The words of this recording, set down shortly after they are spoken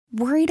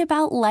Worried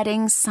about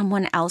letting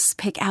someone else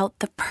pick out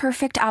the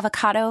perfect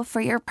avocado for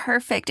your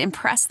perfect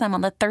impress them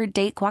on the third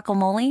date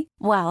guacamole?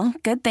 Well,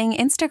 good thing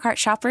Instacart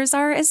shoppers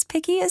are as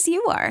picky as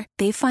you are.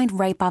 They find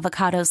ripe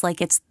avocados like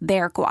it's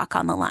their guac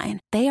on the line.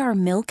 They are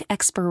milk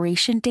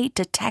expiration date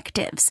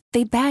detectives.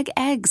 They bag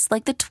eggs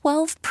like the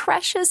 12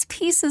 precious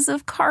pieces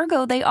of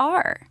cargo they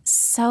are.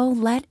 So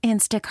let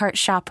Instacart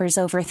shoppers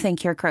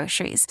overthink your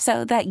groceries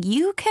so that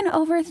you can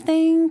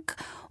overthink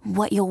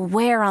what you'll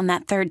wear on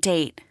that third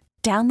date.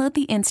 Download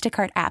the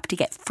Instacart app to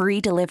get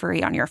free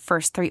delivery on your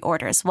first 3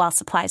 orders while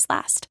supplies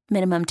last.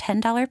 Minimum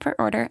 $10 per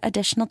order.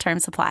 Additional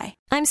terms apply.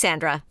 I'm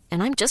Sandra,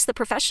 and I'm just the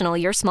professional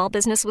your small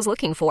business was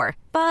looking for.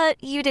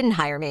 But you didn't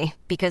hire me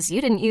because you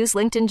didn't use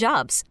LinkedIn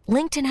Jobs.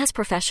 LinkedIn has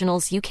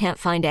professionals you can't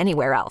find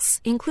anywhere else,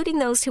 including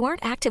those who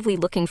aren't actively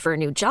looking for a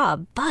new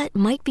job, but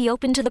might be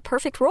open to the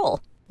perfect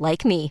role,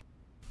 like me.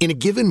 In a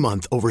given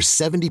month, over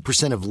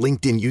 70% of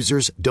LinkedIn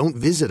users don't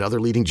visit other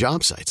leading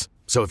job sites.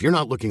 So if you're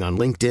not looking on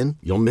LinkedIn,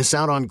 you'll miss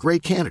out on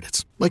great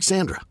candidates like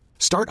Sandra.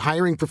 Start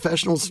hiring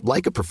professionals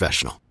like a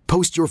professional.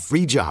 Post your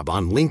free job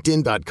on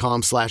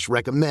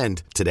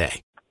linkedin.com/recommend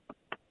today.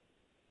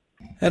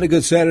 And a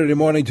good Saturday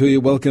morning to you.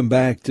 Welcome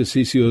back to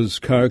CCO's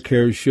Car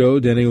Care Show.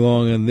 Denny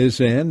Long on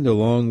this end,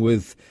 along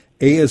with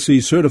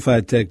ASE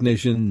certified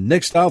technician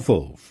Nick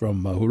Stoffel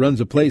from who runs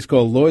a place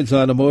called Lloyd's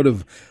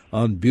Automotive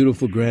on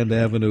beautiful Grand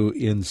Avenue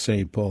in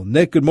St. Paul.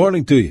 Nick, good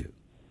morning to you.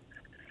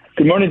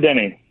 Good morning,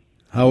 Denny.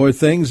 How are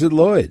things at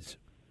Lloyd's?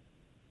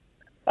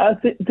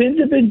 Things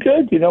have been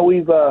good. You know,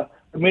 we've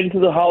made it to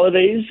the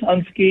holidays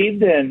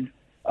unscathed, and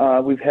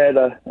we've had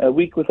a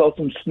week without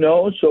some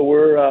snow, so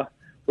we're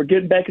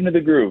getting back into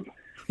the groove.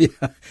 Yeah,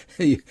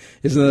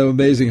 isn't that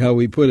amazing how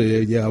we put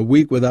it? Yeah, a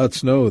week without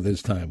snow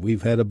this time.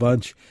 We've had a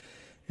bunch,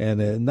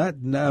 and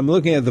I'm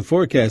looking at the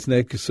forecast,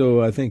 Nick.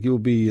 So I think you'll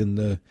be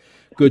in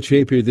good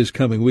shape here this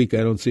coming week. I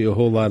don't see a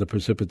whole lot of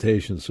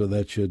precipitation, so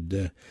that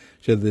should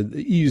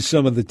ease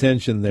some of the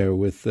tension there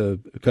with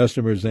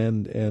customers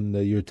and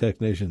your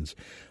technicians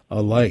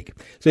alike.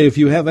 So if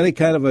you have any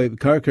kind of a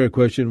car care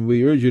question,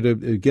 we urge you to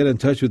get in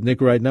touch with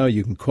Nick right now.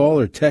 You can call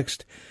or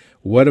text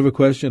whatever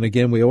question.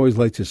 Again, we always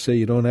like to say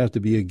you don't have to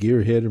be a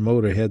gearhead or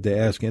motorhead to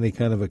ask any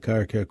kind of a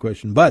car care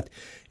question. But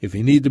if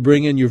you need to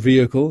bring in your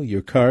vehicle,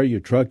 your car, your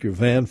truck, your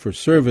van for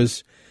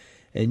service,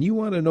 and you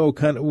want to know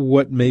kind of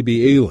what may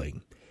be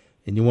ailing,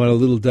 and you want a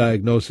little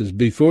diagnosis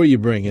before you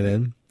bring it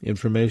in,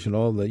 information,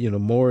 all the,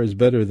 more is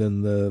better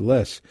than the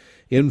less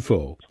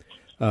info.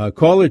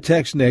 Call or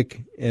text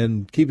Nick,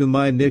 and keep in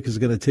mind Nick is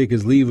going to take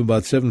his leave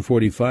about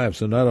 7:45,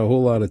 so not a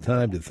whole lot of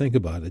time to think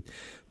about it.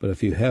 But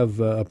if you have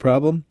a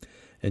problem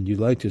and you'd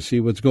like to see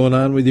what's going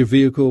on with your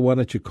vehicle, why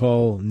don't you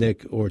call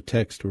Nick or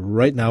text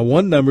right now.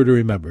 One number to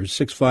remember,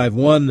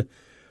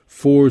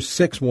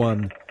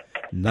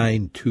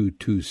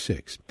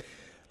 651-461-9226.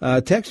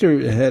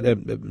 Texter had,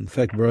 in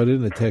fact, brought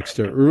in a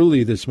texter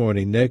early this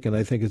morning, Nick, and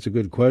I think it's a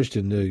good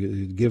question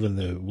given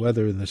the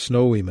weather and the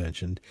snow we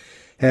mentioned.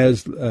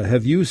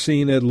 Have you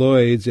seen at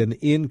Lloyd's an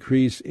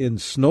increase in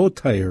snow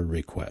tire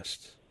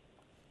requests?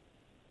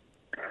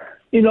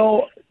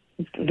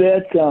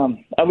 That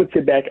I would say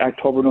back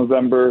October,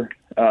 November,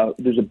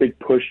 there's a big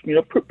push,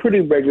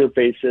 pretty regular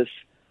basis.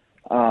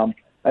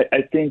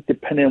 I think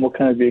depending on what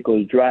kind of vehicle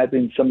is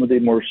driving, some of the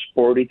more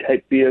sporty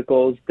type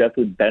vehicles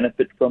definitely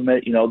benefit from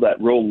it. That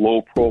real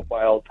low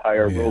profile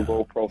tire, real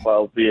low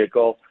profile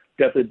vehicle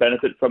definitely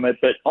benefit from it.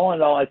 But all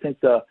in all, I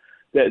think the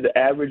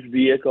average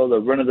vehicle, the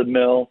run of the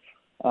mill,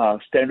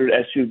 standard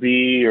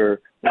SUV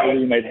or whatever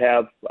you might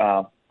have,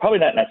 probably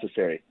not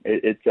necessary.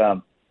 It's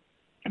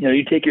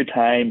you take your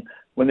time.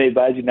 When they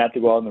advise you not to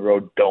go out on the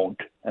road, don't.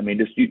 I mean,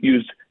 just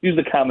use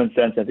the common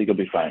sense. I think you'll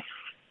be fine.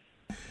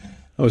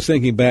 I was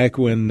thinking back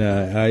when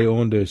I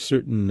owned a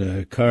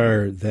certain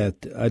car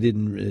that I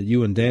didn't.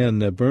 You and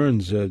Dan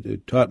Burns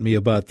taught me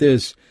about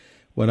this.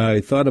 When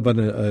I thought about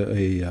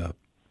a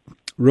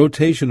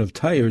rotation of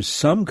tires,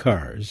 some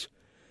cars,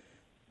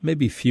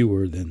 maybe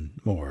fewer than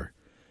more,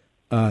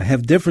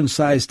 have different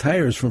size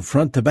tires from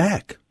front to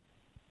back.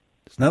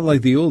 It's not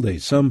like the old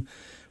days. Some,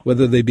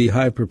 whether they be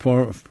high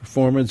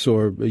performance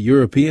or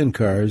European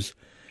cars,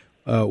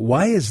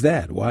 why is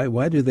that?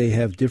 Why do they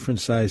have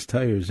different size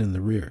tires in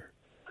the rear?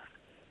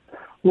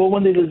 Well,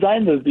 when they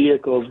design the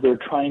vehicles, they're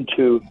trying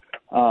to,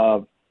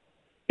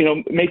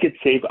 make it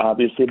safe,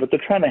 obviously, but they're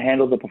trying to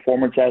handle the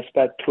performance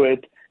aspect to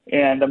it.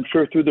 And I'm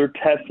sure through their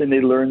testing, they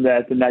learned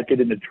that they're not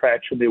getting the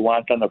traction they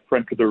want on the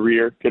front or the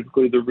rear,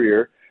 typically the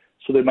rear.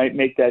 So they might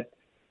make that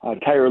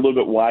tire a little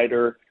bit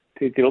wider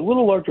to get a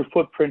little larger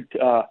footprint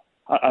on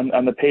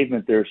the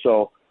pavement there.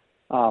 So,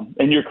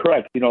 and you're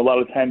correct. A lot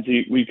of times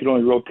we can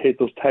only rotate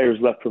those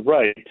tires left to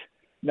right.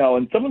 Now,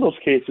 in some of those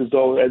cases,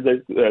 though, as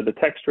the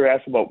texter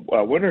asked about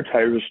winter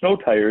tires or snow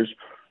tires,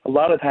 a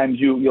lot of times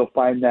you'll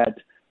find that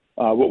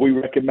what we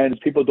recommend is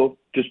people don't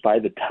just buy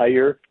the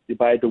tire; they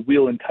buy the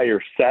wheel and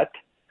tire set.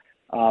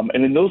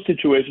 And in those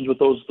situations with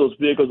those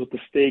vehicles with the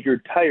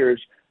staggered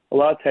tires, a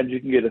lot of times you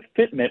can get a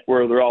fitment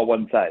where they're all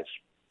one size.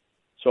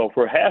 So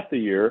for half the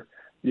year,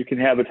 you can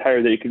have a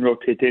tire that you can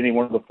rotate to any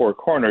one of the four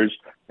corners,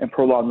 and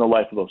prolong the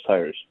life of those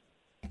tires.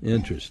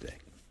 Interesting.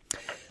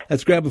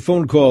 Let's grab a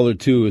phone call or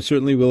two.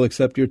 Certainly we'll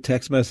accept your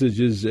text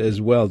messages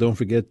as well. Don't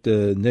forget,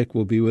 Nick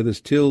will be with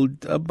us till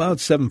about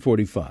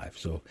 7:45.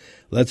 So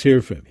let's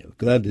hear from you.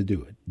 Glad to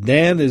do it.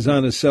 Dan is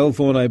on his cell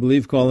phone, I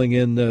believe, calling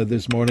in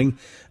this morning.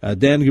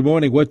 Dan, good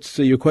morning. What's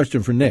your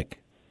question for Nick?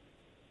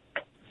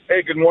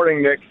 Hey, good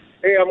morning, Nick.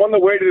 Hey, I'm on the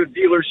way to the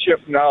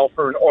dealership now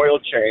for an oil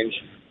change,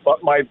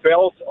 but my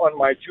belt on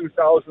my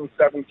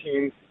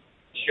 2017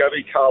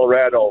 Chevy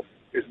Colorado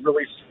is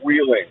really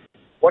squealing.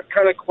 What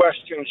kind of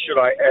questions should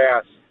I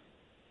ask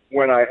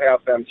when I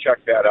have them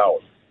check that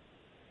out?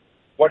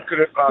 What could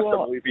it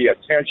possibly be, a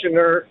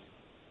tensioner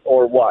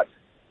or what?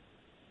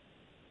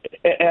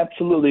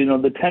 Absolutely.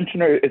 The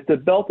tensioner, if the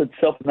belt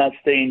itself is not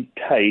staying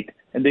tight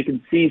and they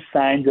can see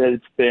signs that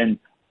it's been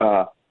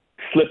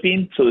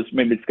slipping, so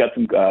maybe it's got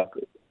some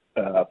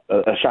a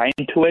shine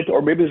to it,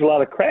 or maybe there's a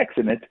lot of cracks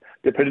in it,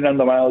 depending on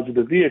the mileage of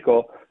the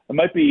vehicle, it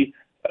might be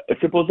as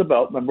simple as the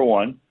belt, number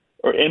one,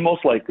 and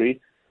most likely,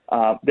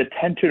 the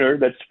tensioner,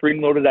 that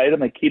spring-loaded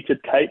item that keeps it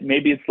tight,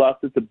 maybe it's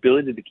lost its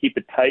ability to keep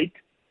it tight.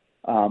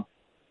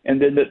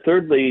 And then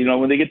thirdly,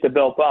 when they get the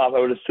belt off, I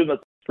would assume that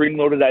the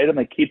spring-loaded item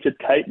that keeps it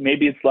tight,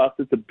 maybe it's lost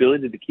its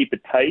ability to keep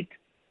it tight.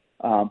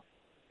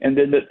 And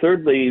then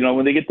thirdly,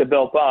 when they get the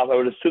belt off, I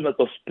would assume that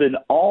they'll spin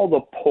all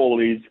the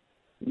pulleys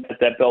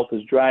that belt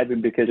is driving,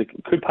 because it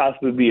could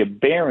possibly be a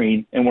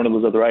bearing in one of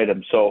those other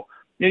items. So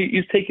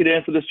you take it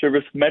in for the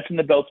service, mention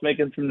the belt's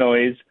making some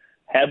noise,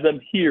 have them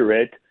hear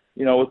it,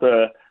 with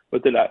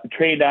a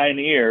trained eye and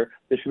ear,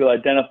 they should be able to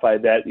identify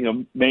that.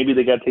 Maybe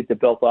they got to take the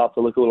belt off to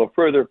look a little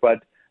further,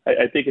 but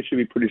I think it should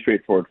be pretty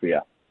straightforward for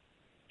you.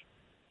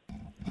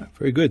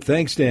 Very good.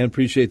 Thanks, Dan.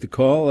 Appreciate the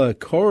call.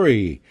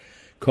 Corey,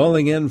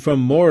 calling in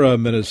from Mora,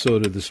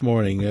 Minnesota this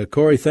morning.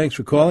 Corey, thanks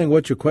for calling.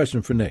 What's your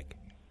question for Nick?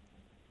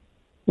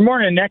 Good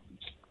morning, Nick.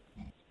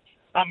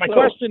 My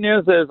question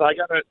is I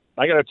got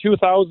a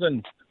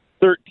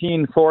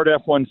 2013 Ford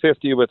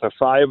F-150 with a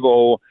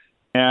 5.0.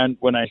 And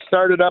when I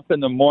start it up in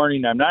the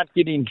morning, I'm not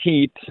getting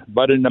heat,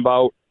 but in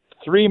about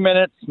 3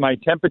 minutes, my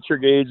temperature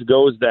gauge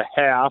goes to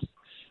half.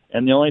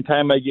 And the only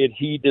time I get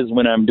heat is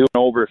when I'm doing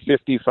over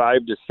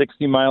 55 to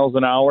 60 miles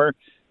an hour.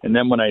 And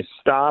then when I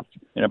stop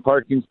in a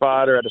parking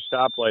spot or at a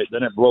stoplight,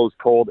 then it blows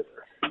cold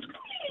air.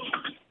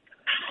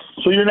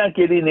 So you're not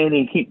getting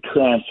any heat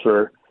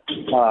transfer,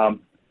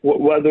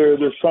 whether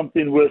there's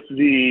something with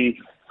the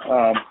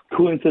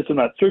cooling system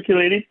not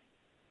circulating,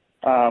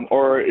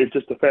 or it's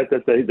just the fact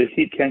that the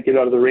heat can't get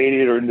out of the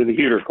radiator into the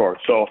heater core.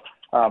 So,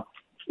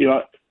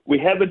 we've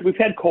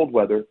had cold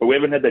weather, but we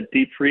haven't had that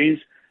deep freeze.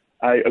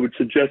 I would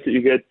suggest that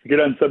you get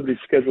on somebody's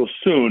schedule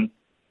soon,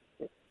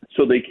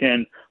 so they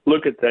can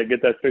look at that,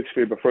 get that fixed for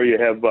you before you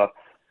have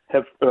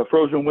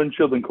frozen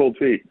windshield and cold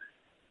feet.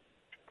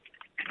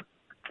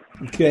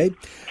 Okay.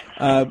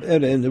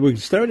 And we're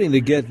starting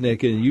to get,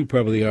 Nick, and you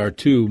probably are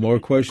too, more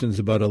questions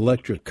about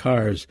electric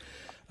cars.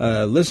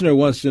 Listener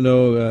wants to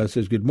know,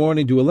 says, good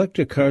morning, do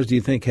electric cars, do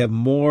you think, have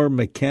more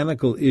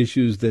mechanical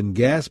issues than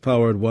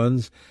gas-powered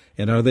ones,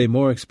 and are they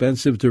more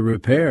expensive to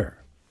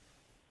repair?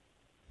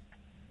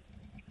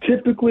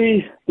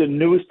 Typically, the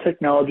newest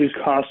technologies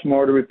cost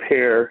more to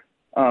repair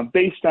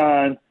based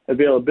on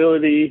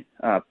availability,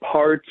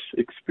 parts,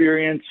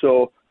 experience.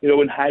 So,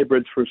 when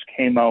hybrids first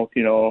came out,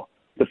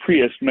 the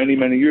Prius many,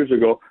 many years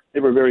ago, they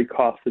were very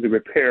costly to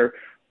repair.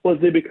 Well,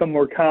 as they become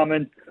more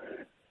common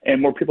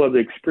and more people have the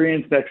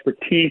experience, the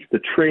expertise, the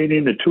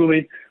training, the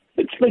tooling,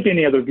 it's like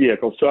any other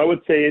vehicle. So I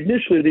would say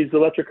initially these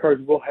electric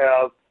cars will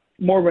have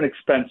more of an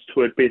expense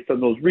to it based on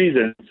those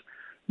reasons.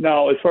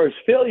 Now, as far as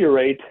failure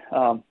rate,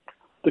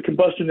 the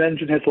combustion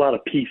engine has a lot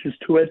of pieces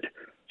to it.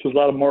 So there's a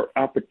lot of more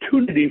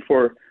opportunity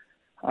for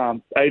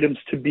items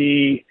to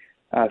be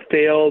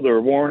failed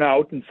or worn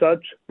out and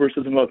such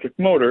versus an electric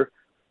motor.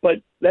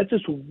 But that's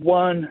just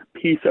one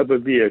piece of a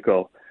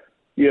vehicle.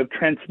 You have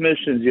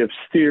transmissions, you have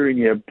steering,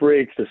 you have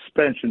brakes,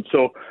 suspension.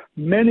 So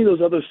many of those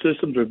other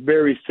systems are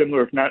very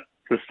similar, if not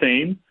the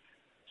same.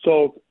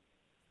 So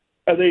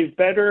are they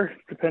better?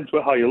 Depends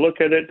on how you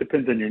look at it.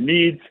 Depends on your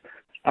needs.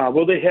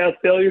 Will they have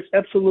failures?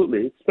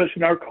 Absolutely, especially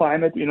in our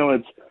climate.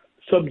 It's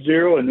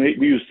sub-zero, and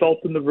we use salt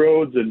in the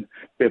roads, and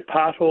we have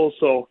potholes.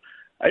 So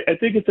I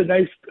think it's a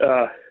nice,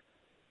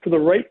 for the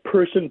right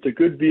person, it's a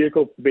good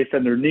vehicle based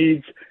on their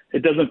needs.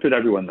 It doesn't fit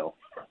everyone, though.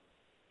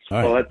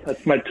 All right.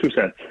 That's my 2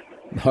 cents.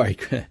 All right.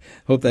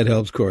 Hope that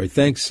helps, Corey.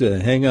 Thanks.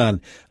 Hang on,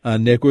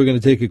 Nick. We're going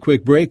to take a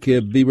quick break.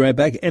 Be right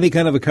back. Any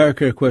kind of a car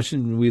care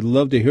question, we'd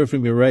love to hear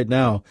from you right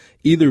now,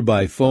 either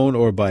by phone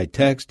or by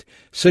text,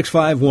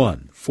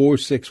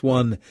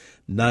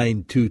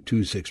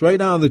 651-461-9226. Right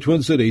now in the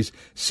Twin Cities,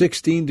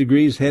 16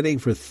 degrees, heading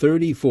for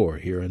 34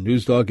 here on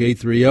News Talk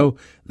 830.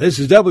 This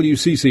is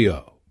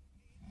WCCO.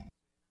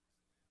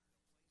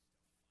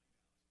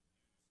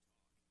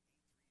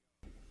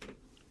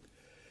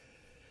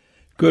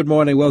 Good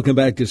morning. Welcome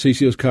back to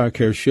CCO's Car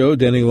Care Show.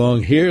 Denny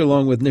Long here,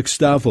 along with Nick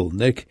Stoffel.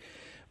 Nick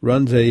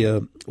runs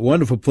a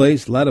Wonderful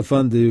place, a lot of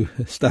fun to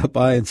stop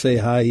by and say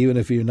hi, even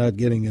if you're not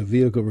getting a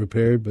vehicle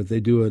repaired, but they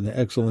do an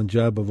excellent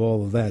job of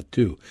all of that,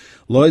 too.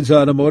 Lloyd's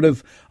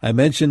Automotive, I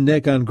mentioned,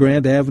 Nick, on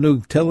Grant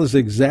Avenue. Tell us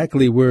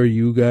exactly where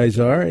you guys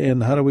are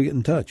and how do we get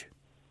in touch?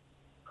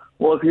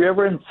 Well, if you're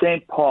ever in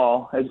St.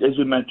 Paul, as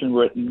we mentioned,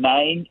 we're at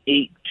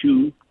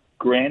 982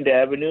 Grand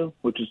Avenue,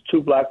 which is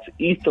 2 blocks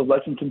east of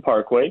Lexington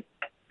Parkway.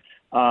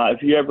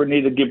 If you ever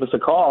need to give us a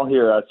call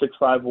here at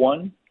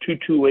 651-228-1316,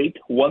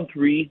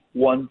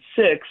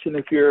 and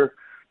if you're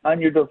on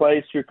your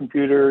device, your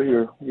computer,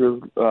 your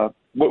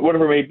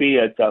whatever it may be,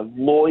 at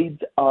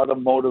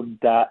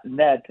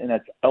lloydsautomotive.net, and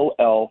that's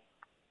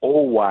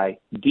LLOYDS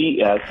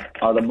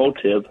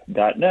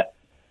automotive.net.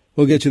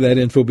 We'll get you that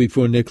info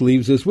before Nick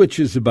leaves us, which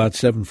is about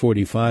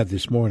 7:45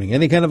 this morning.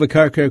 Any kind of a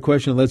car care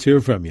question, let's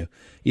hear from you,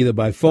 either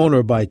by phone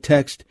or by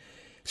text.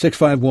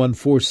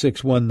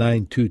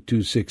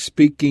 651-461-9226.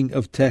 Speaking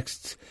of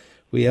texts,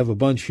 we have a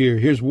bunch here.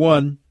 Here's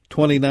one,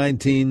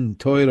 2019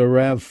 Toyota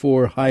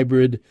RAV4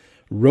 Hybrid.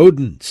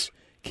 Rodents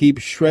keep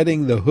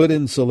shredding the hood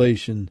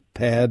insulation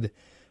pad,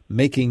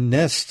 making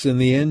nests in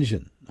the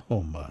engine.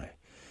 Oh, my.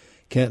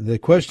 The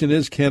question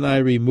is, can I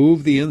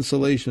remove the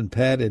insulation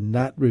pad and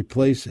not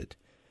replace it?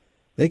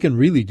 They can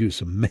really do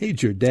some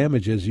major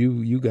damage, as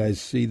you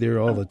guys see there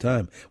all the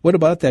time. What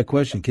about that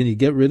question? Can you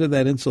get rid of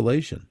that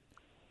insulation?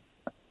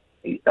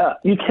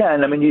 You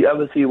can. I mean,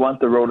 obviously you want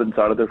the rodents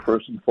out of there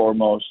first and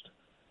foremost.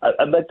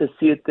 I'd like to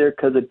see it there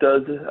because it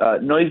does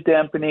noise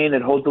dampening.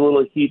 It holds a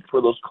little heat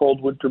for those cold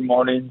winter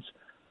mornings,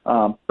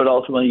 but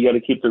ultimately you got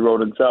to keep the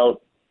rodents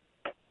out.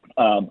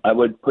 I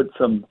would put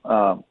some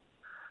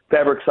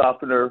fabric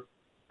softener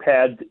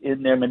pads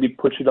in there, maybe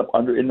push it up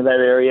into that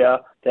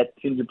area. That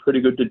seems a pretty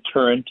good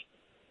deterrent.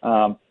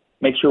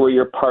 Make sure where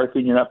you're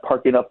parking, you're not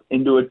parking up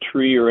into a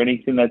tree or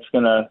anything that's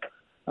going to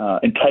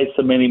entice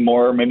them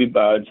anymore, maybe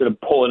instead of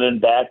pulling in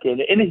back,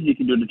 and anything you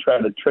can do to try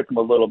to trick them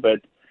a little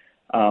bit.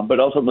 But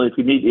ultimately,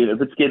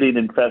 if it's getting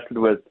infested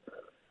with,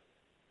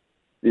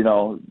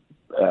 the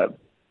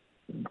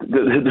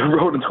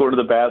rodents going to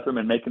the bathroom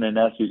and making a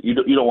nest, you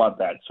don't want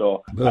that.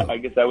 So I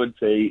guess I would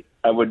say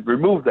I would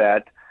remove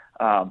that,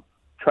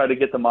 try to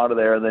get them out of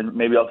there, and then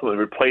maybe also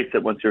replace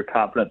it once you're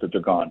confident that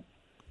they're gone.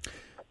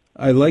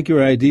 I like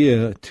your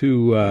idea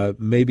to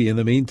maybe in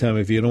the meantime,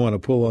 if you don't want to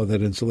pull all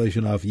that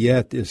insulation off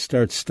yet, is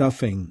start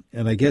stuffing.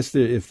 And I guess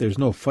if there's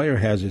no fire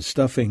hazard,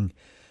 stuffing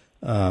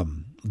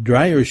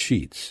dryer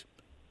sheets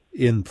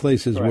in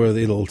places where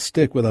it'll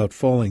stick without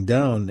falling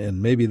down,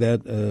 and maybe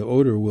that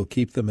odor will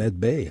keep them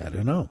at bay. I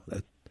don't know.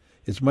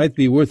 It might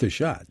be worth a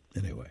shot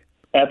anyway.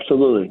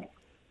 Absolutely.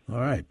 All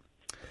right.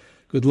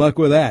 Good luck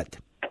with that.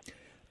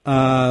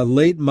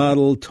 Late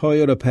model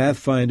Toyota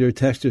Pathfinder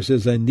texter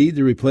says, I need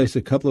to replace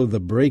a couple of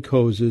the brake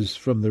hoses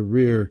from the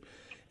rear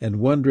and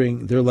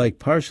wondering, they're like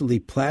partially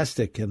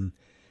plastic, and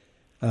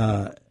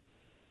have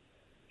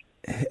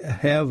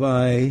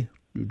I,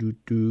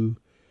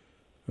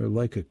 or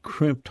like a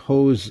crimped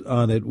hose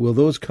on it, will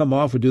those come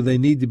off, or do they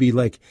need to be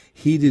like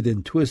heated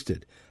and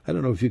twisted? I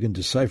don't know if you can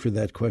decipher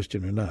that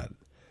question or not.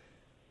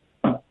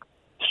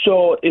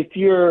 So if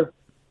you're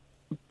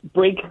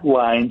brake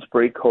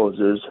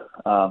hoses,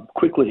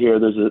 quickly here,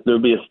 there'll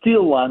be a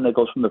steel line that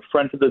goes from the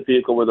front of the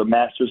vehicle where the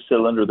master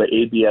cylinder, the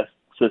ABS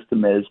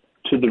system is,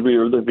 to the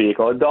rear of the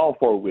vehicle, and all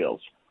four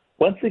wheels.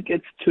 Once it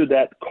gets to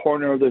that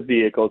corner of the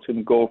vehicle, it's going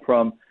to go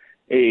from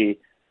a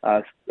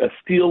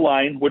steel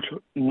line, which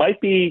might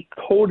be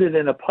coated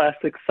in a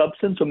plastic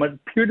substance, or might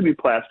appear to be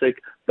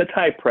plastic, but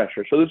high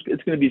pressure. So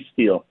it's going to be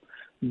steel.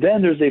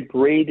 Then there's a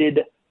braided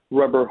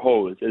rubber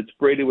hose. It's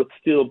braided with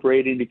steel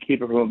braiding to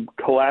keep it from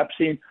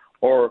collapsing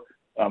or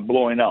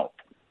blowing out.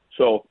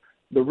 So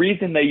the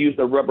reason they use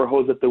the rubber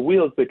hose at the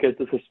wheel is because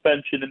the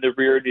suspension in the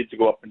rear needs to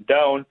go up and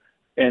down,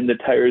 and the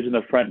tires in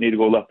the front need to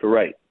go left or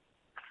right.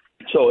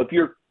 So if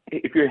you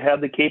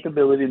have the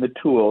capability and the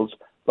tools,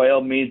 by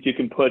all means, you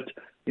can put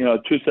 2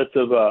 sets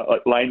of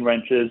line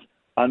wrenches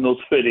on those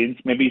fittings.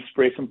 Maybe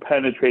spray some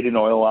penetrating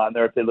oil on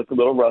there if they look a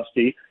little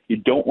rusty. You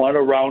don't want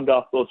to round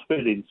off those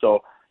fittings.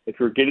 So if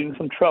you're getting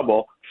some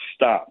trouble,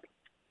 stop.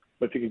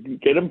 But if you can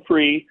get them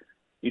free,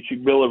 you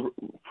should be able to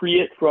free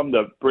it from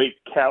the brake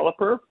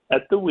caliper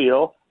at the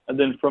wheel, and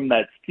then from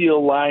that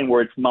steel line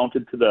where it's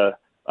mounted to the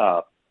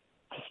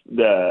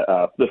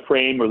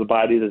frame or the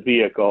body of the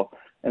vehicle,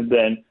 and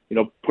then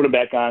put them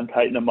back on,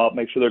 tighten them up,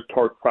 make sure they're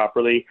torqued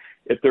properly.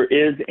 If there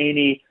is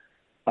any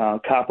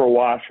copper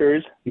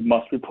washers, you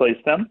must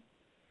replace them,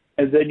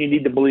 and then you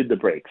need to bleed the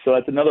brake. So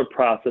that's another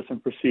process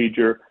and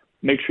procedure.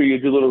 Make sure you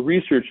do a little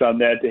research on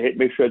that to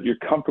make sure that you're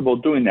comfortable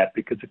doing that,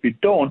 because if you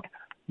don't,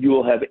 you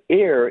will have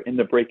air in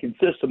the braking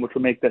system, which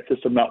will make that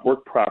system not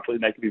work properly,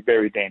 and that can be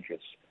very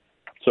dangerous.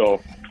 So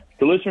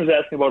the listener's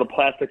asking about a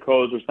plastic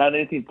hose. There's not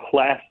anything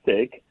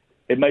plastic.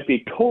 It might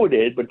be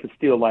coated, but it's a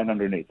steel line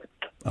underneath.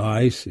 Oh,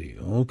 I see.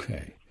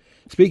 Okay.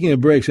 Speaking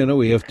of brakes, I know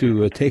we have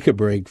to take a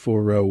break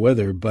for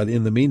weather, but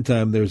in the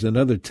meantime, there's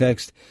another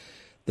text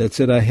that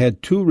said I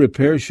had 2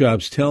 repair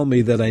shops tell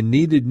me that I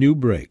needed new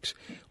brakes.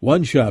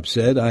 One shop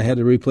said I had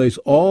to replace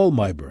all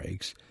my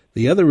brakes.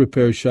 The other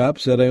repair shop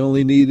said I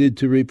only needed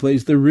to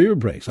replace the rear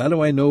brakes. How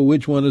do I know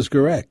which one is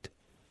correct?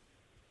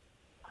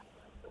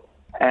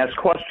 Ask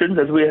questions,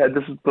 as we had.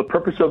 This is the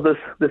purpose of this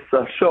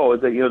show,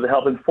 is that to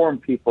help inform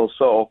people.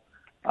 So,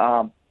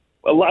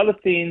 a lot of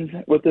things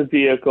with the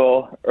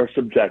vehicle are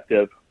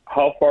subjective.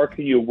 How far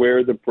can you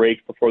wear the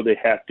brakes before they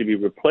have to be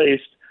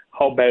replaced?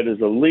 How bad is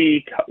a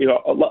leak?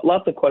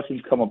 Lots of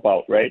questions come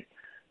about, right?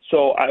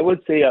 So I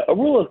would say a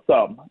rule of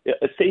thumb,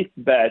 a safe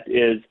bet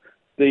is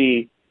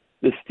the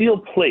steel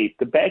plate,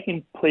 the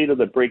backing plate of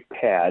the brake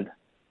pad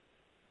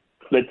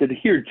that's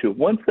adhered to.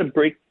 Once the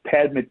brake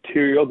pad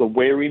material, the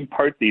wearing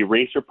part, the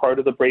eraser part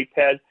of the brake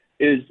pad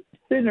is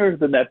thinner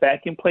than that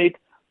backing plate,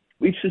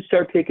 we should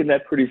start taking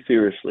that pretty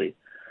seriously.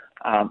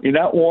 You're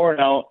not worn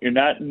out, you're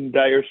not in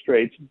dire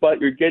straits, but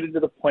you're getting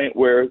to the point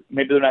where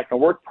maybe they're not going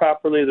to work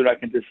properly, they're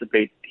not going to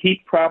dissipate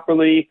heat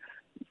properly.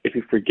 If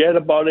you forget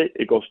about it,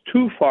 it goes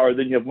too far,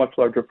 then you have much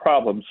larger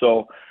problems.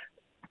 So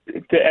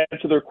to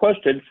answer their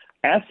question,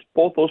 ask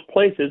both those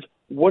places,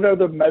 what are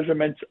the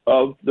measurements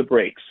of the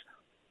brakes?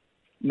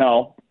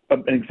 Now,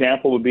 an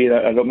example would be,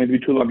 I don't mean to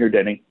be too long here,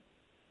 Denny.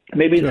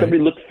 Maybe somebody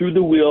looked through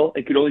the wheel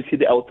and could only see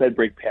the outside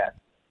brake pad.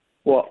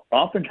 Well,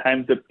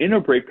 oftentimes the inner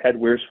brake pad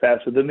wears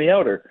faster than the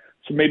outer.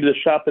 So maybe the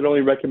shop that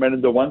only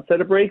recommended the one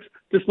set of brakes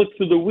just looked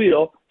through the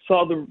wheel,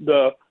 saw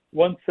the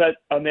one set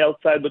on the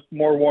outside looked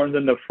more worn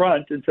than the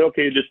front, and said,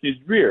 okay, it just needs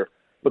rear.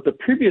 But the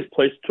previous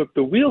place took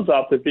the wheels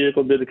off the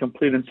vehicle, did a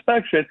complete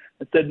inspection,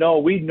 and said, no,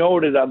 we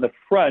noted on the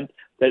front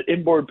that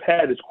inboard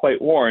pad is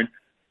quite worn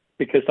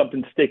because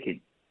something's sticking.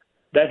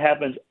 That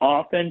happens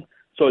often,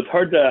 so it's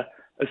hard to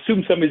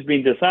assume somebody's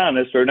being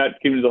dishonest or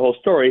not giving you the whole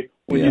story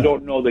when you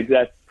don't know the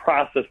exact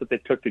process that they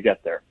took to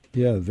get there.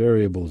 Yeah,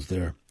 variables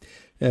there.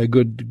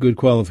 Good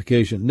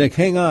qualification. Nick,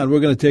 hang on.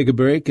 We're going to take a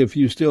break. If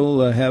you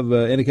still have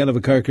any kind of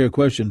a car care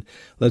question,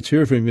 let's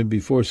hear from you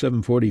before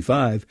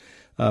 7:45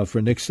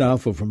 for Nick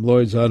Stoffel from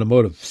Lloyd's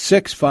Automotive.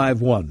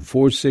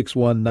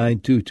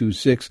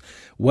 651-461-9226.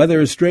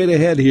 Weather is straight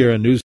ahead here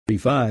on News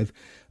 35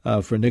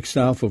 for Nick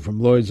Stoffel from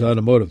Lloyd's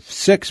Automotive.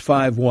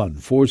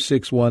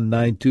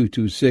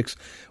 651-461-9226.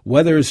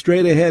 Weather is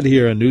straight ahead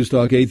here on News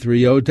Talk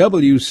 830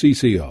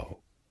 WCCO.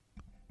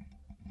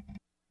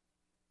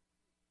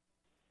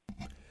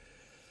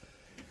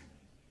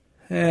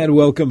 And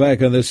welcome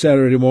back on this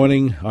Saturday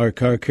morning. Our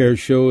Car Care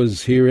Show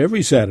is here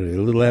every Saturday,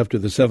 a little after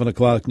the 7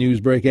 o'clock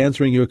news break.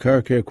 Answering your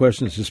car care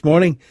questions this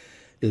morning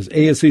is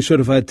ASE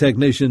Certified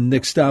Technician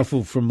Nick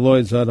Stoffel from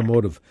Lloyd's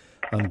Automotive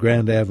on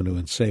Grand Avenue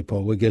in St.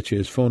 Paul. We'll get you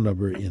his phone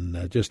number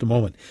in just a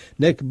moment.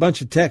 Nick, a bunch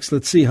of texts.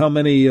 Let's see how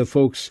many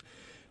folks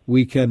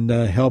we can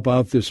help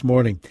out this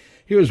morning.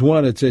 Here's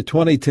one. It's a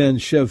 2010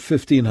 Chev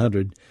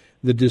 1500.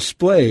 The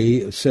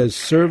display says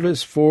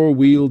service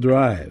four-wheel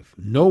drive.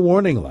 No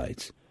warning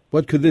lights.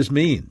 What could this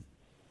mean?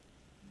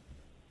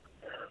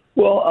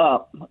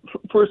 Well,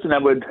 first thing I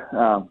would,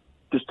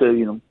 just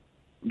to,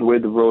 the way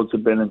the roads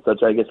have been and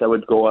such, I guess I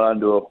would go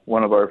on to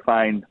one of our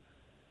fine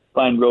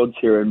roads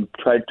here and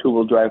try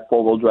two-wheel drive,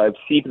 four-wheel drive,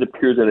 see if it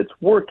appears that it's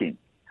working.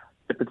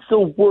 If it's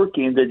still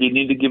working, then you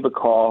need to give a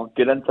call,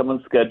 get on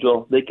someone's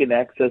schedule. They can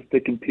access the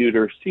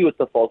computer, see what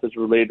the fault is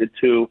related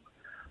to.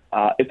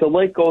 If the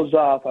light goes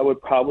off, I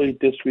would probably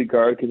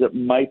disregard because it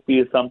might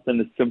be something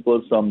as simple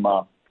as some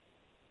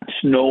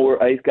snow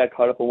or ice got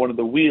caught up on one of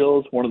the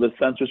wheels. One of the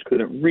sensors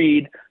couldn't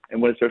read, and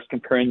when it starts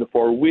comparing the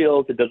four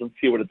wheels, it doesn't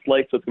see what it's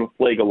like, so it's going to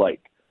flag a light.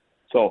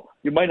 So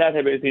you might not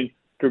have anything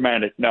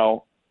dramatic.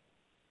 Now,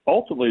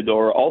 ultimately, though,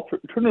 or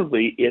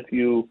alternatively, if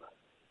you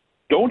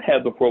don't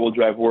have the four-wheel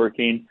drive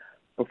working,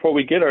 before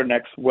we get our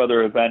next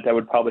weather event, I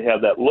would probably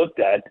have that looked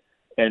at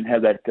and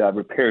have that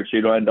repaired so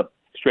you don't end up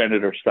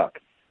stranded or stuck.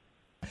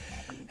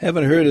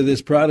 Haven't heard of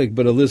this product,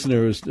 but a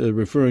listener is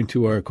referring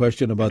to our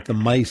question about the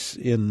mice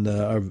in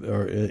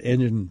our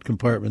engine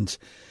compartments.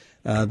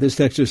 This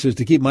texter says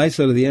to keep mice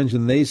out of the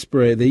engine, they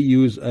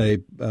use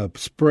a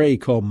spray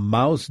called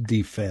Mouse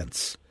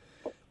Defense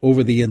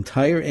over the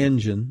entire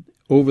engine,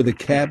 over the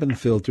cabin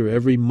filter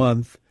every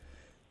month.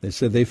 They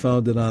said they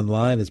found it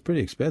online. It's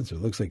pretty expensive.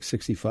 It looks like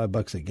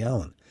 $65 a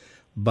gallon,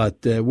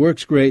 but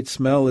works great.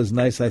 Smell is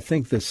nice. I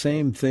think the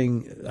same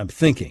thing. I'm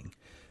thinking.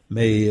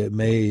 May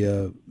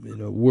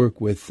work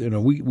with,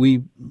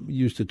 we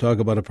used to talk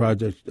about a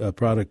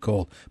product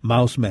called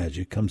Mouse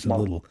Magic, comes in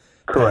little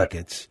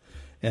packets,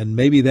 and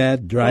maybe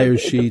that, dryer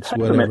sheets,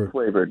 whatever.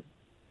 Flavored.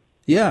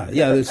 Yeah,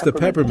 it's the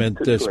peppermint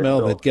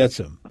smell that gets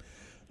them.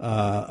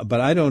 But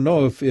I don't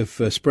know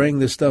if spraying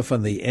this stuff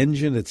on the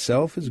engine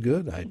itself is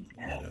good. I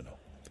don't know.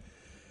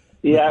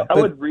 Yeah, I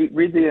would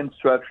read the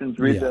instructions,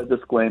 read the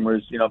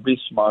disclaimers, be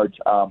smart.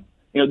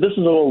 This is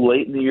a little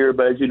late in the year,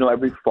 but as you know,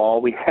 every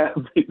fall we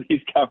have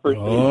these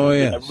conversations. Oh,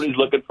 yes. Everybody's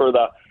looking for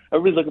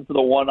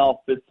the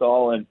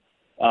one-all-fits-all, and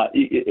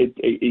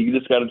you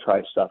just got to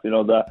try stuff. We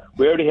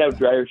already have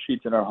dryer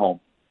sheets in our home,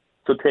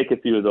 so take a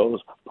few of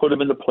those, put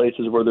them into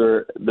places where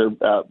they're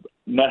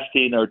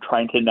nesting or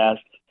trying to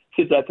nest.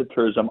 See if that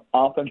deters them.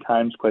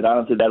 Oftentimes, quite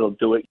honestly, that'll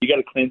do it. You got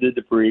to clean the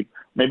debris,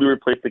 maybe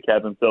replace the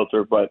cabin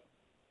filter, but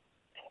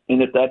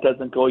And if that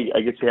doesn't go,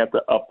 I guess you have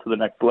to up to the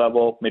next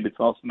level. Maybe it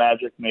smells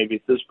magic. Maybe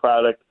it's this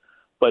product.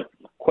 But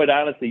quite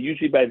honestly,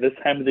 usually by this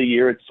time of the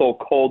year, it's so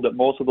cold that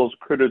most of those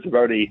critters have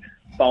already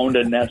found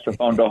a nest or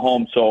found a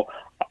home. So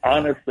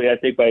honestly, I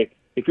think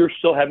if you're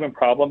still having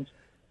problems,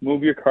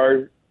 move your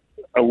car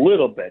a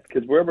little bit,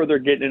 because wherever they're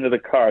getting into the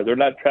car, they're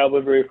not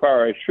traveling very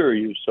far, I assure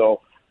you.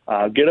 So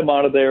get them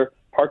out of there,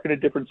 park in a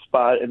different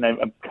spot, and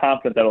I'm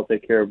confident that'll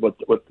take care of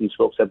what these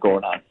folks have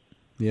going on.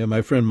 Yeah,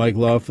 my friend Mike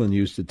Laughlin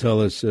used to tell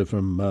us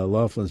from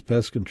Laughlin's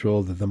Pest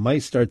Control that the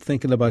mice start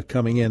thinking about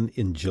coming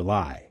in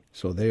July.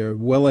 So they are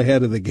well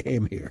ahead of the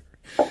game here.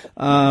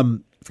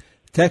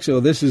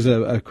 Texo, this is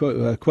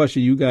a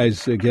question you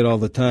guys get all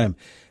the time.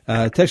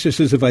 Texas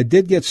says, if I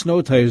did get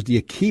snow tires, do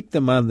you keep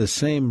them on the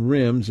same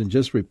rims and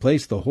just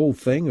replace the whole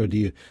thing, or do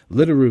you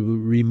literally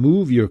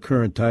remove your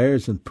current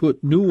tires and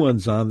put new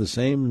ones on the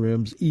same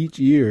rims each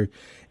year?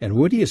 And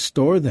where do you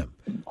store them?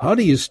 How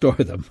do you store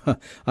them?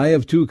 I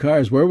have 2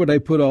 cars. Where would I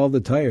put all the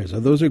tires?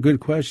 Those are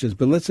good questions,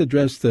 but let's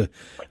address the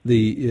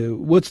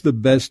what's the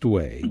best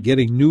way?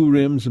 Getting new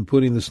rims and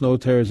putting the snow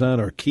tires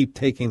on, or keep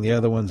taking the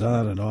other ones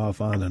on and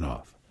off, on and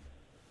off?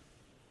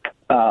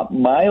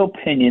 My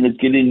opinion is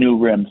getting new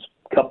rims.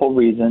 Couple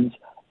reasons.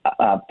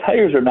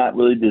 Tires are not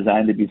really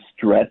designed to be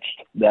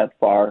stretched that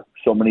far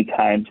so many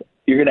times.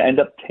 You're going to end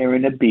up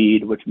tearing a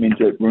bead, which means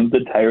it ruins the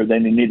tire.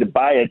 Then you need to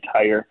buy a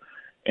tire.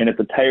 And if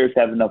the tires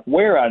have enough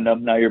wear on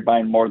them, now you're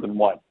buying more than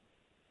one.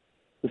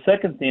 The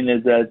second thing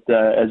is that,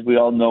 as we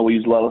all know, we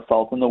use a lot of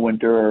salt in the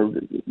winter or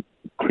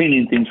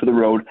cleaning things for the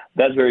road.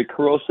 That's very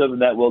corrosive,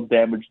 and that will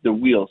damage the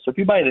wheel. So if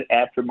you buy an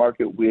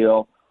aftermarket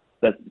wheel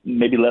that's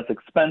maybe less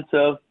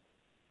expensive,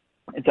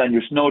 it's on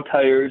your snow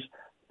tires,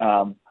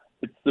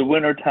 it's the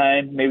winter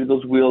time. Maybe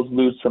those wheels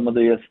lose some of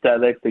the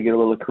aesthetics. They get a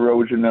little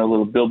corrosion, a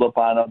little buildup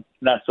on them.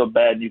 Not so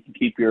bad. You can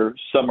keep your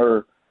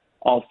summer,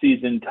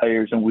 all-season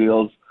tires and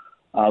wheels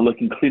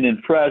looking clean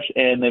and fresh,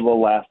 and they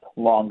will last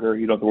longer.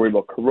 You don't have to worry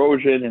about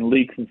corrosion and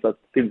leaks and stuff,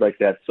 things like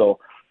that. So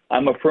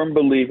I'm a firm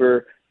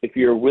believer, if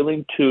you're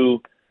willing to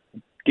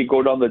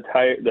go down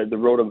the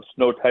road of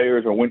snow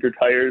tires or winter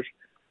tires,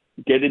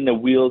 getting the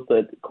wheels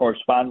that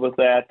correspond with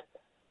that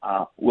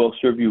will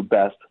serve you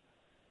best.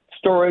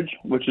 Storage,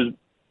 which is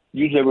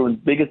usually everyone's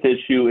biggest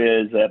issue,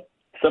 is that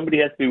somebody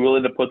has to be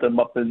willing to put them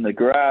up in the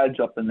garage,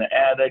 up in the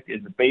attic,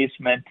 in the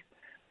basement.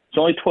 It's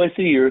only twice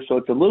a year, so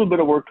it's a little bit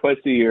of work twice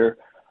a year,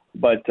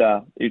 but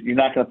you're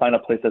not going to find a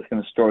place that's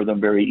going to store them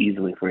very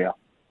easily for you.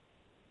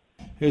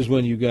 Here's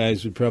one you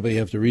guys would probably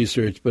have to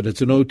research, but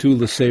it's an O2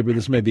 LeSabre.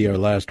 This may be our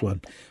last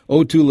one.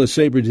 O2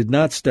 LeSabre did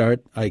not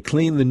start. I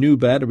cleaned the new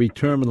battery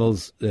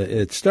terminals.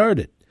 It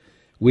started.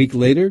 Week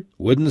later,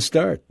 wouldn't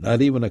start.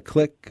 Not even a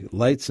click.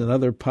 Lights and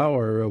other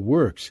power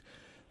works.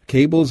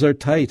 Cables are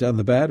tight on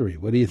the battery.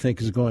 What do you think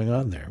is going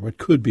on there? What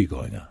could be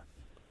going on?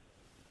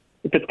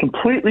 If it's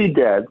completely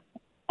dead,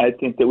 I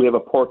think that we have a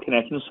poor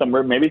connection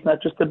somewhere. Maybe it's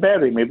not just the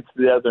battery. Maybe it's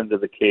the other end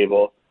of the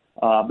cable.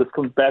 This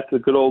comes back to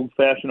the good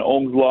old-fashioned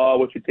Ohm's Law,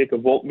 which you take a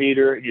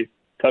voltmeter, you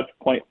touch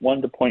point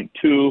 1 to point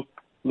 2,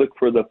 look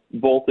for the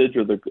voltage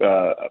or the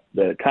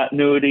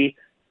continuity,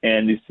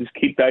 and you just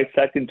keep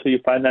dissecting until you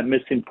find that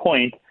missing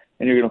point,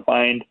 and you're going to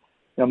find,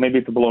 maybe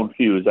it's a blown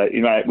fuse.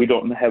 We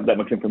don't have that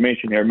much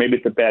information here. Maybe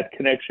it's a bad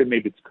connection.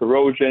 Maybe it's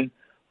corrosion.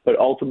 But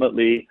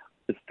ultimately,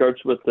 it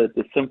starts with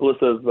the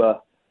simplest of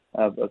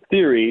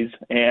theories,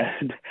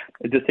 and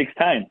it just takes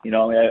time.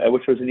 I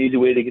wish there was an easy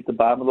way to get to the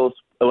bottom of those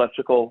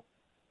electrical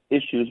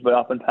issues, but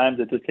oftentimes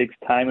it just takes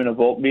time and a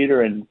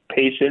voltmeter and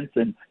patience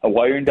and a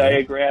wiring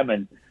diagram,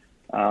 and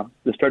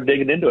just start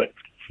digging into it.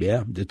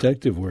 Yeah,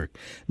 detective work.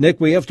 Nick,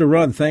 we have to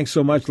run. Thanks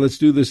so much. Let's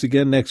do this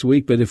again next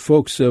week. But if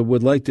folks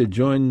would like to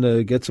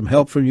join, get some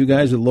help from you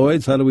guys at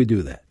Lloyd's, how do we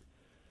do that?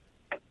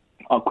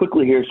 I'll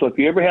quickly here. So if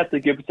you ever have to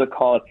give us a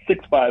call at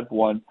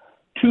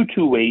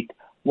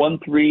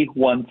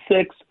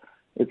 651-228-1316.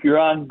 If you're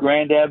on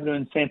Grand Avenue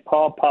in St.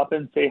 Paul, pop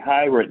in, say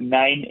hi. We're at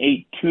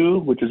 982,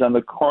 which is on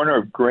the corner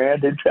of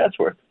Grand and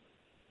Chatsworth.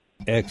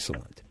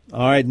 Excellent.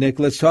 All right, Nick,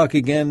 let's talk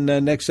again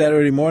next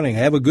Saturday morning.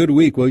 Have a good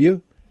week, will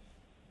you?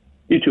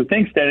 You too.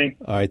 Thanks, Danny.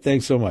 All right,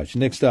 thanks so much.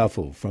 Nick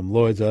Stoffel from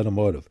Lloyd's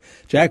Automotive.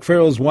 Jack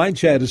Farrell's Wine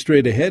Chat is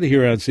straight ahead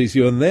here on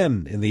CCO. And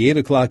then in the 8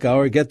 o'clock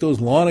hour, get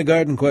those lawn and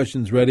garden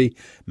questions ready.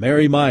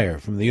 Mary Meyer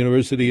from the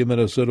University of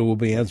Minnesota will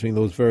be answering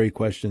those very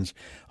questions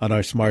on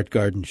our Smart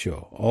Garden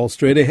Show. All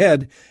straight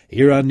ahead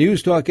here on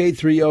News Talk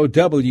 830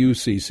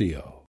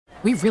 WCCO.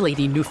 We really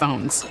need new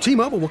phones.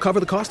 T-Mobile will cover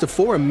the cost of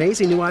 4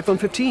 amazing new iPhone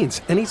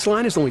 15s, and each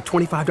line is only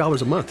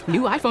 $25 a month.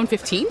 New iPhone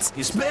 15s?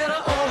 It's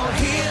better over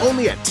here.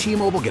 Only at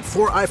T-Mobile, get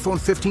 4 iPhone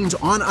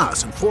 15s on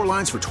us and 4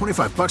 lines for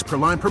 $25 per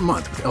line per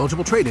month with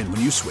eligible trade-in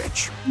when you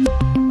switch.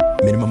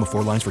 Minimum of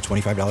 4 lines for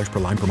 $25 per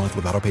line per month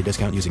with autopay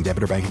discount using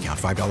debit or bank account.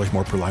 $5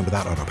 more per line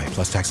without autopay,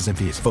 plus taxes and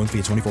fees. Phone fee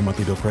at 24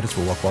 monthly bill credits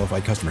for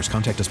well-qualified customers.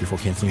 Contact us before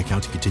canceling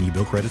account to continue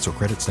bill credits or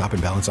credit stop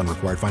and balance on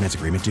required finance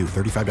agreement due.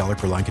 $35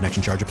 per line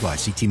connection charge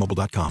applies. See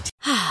T-Mobile.com.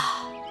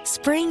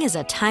 Spring is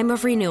a time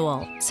of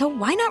renewal, so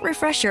why not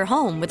refresh your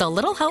home with a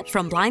little help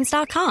from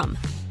Blinds.com?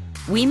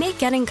 We make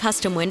getting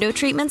custom window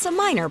treatments a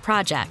minor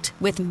project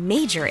with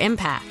major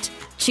impact.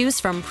 Choose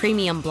from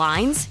premium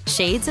blinds,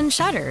 shades, and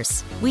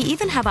shutters. We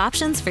even have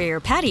options for your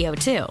patio,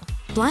 too.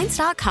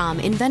 Blinds.com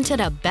invented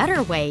a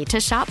better way to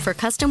shop for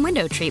custom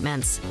window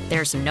treatments.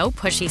 There's no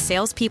pushy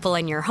salespeople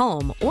in your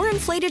home or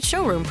inflated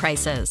showroom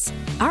prices.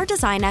 Our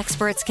design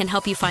experts can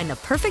help you find the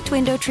perfect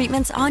window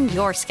treatments on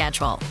your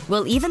schedule.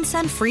 We'll even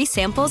send free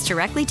samples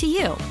directly to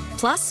you.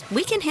 Plus,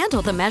 we can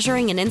handle the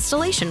measuring and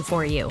installation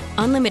for you.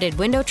 Unlimited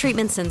window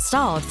treatments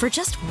installed for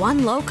just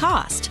one low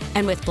cost.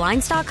 And with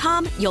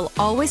Blinds.com, you'll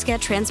always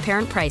get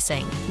transparent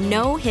pricing.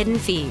 No hidden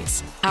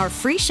fees. Our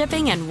free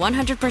shipping and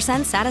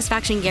 100%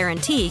 satisfaction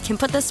guarantee can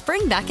put the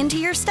spring back into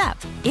your step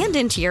and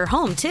into your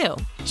home, too.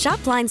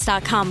 Shop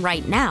Blinds.com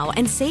right now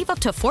and save up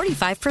to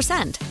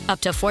 45%.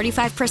 Up to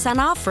 45%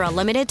 off for a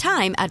limited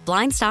time at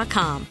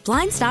Blinds.com.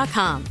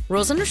 Blinds.com.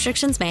 Rules and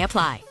restrictions may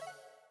apply.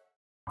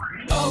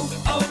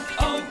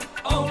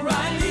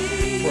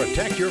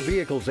 Protect your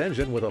vehicle's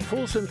engine with a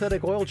full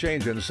synthetic oil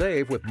change and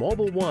save with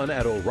Mobil 1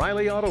 at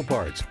O'Reilly Auto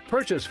Parts.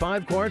 Purchase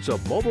 5 quarts of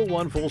Mobil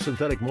 1 full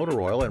synthetic motor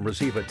oil and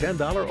receive a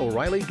 $10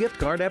 O'Reilly gift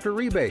card after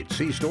rebate.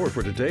 See store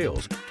for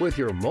details. With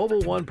your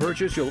Mobil 1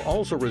 purchase, you'll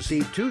also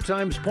receive 2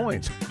 times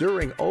points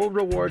during O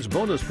Rewards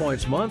Bonus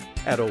Points Month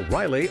at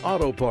O'Reilly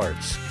Auto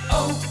Parts.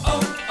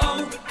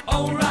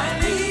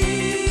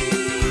 O'Reilly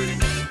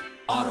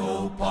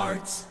Auto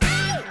Parts.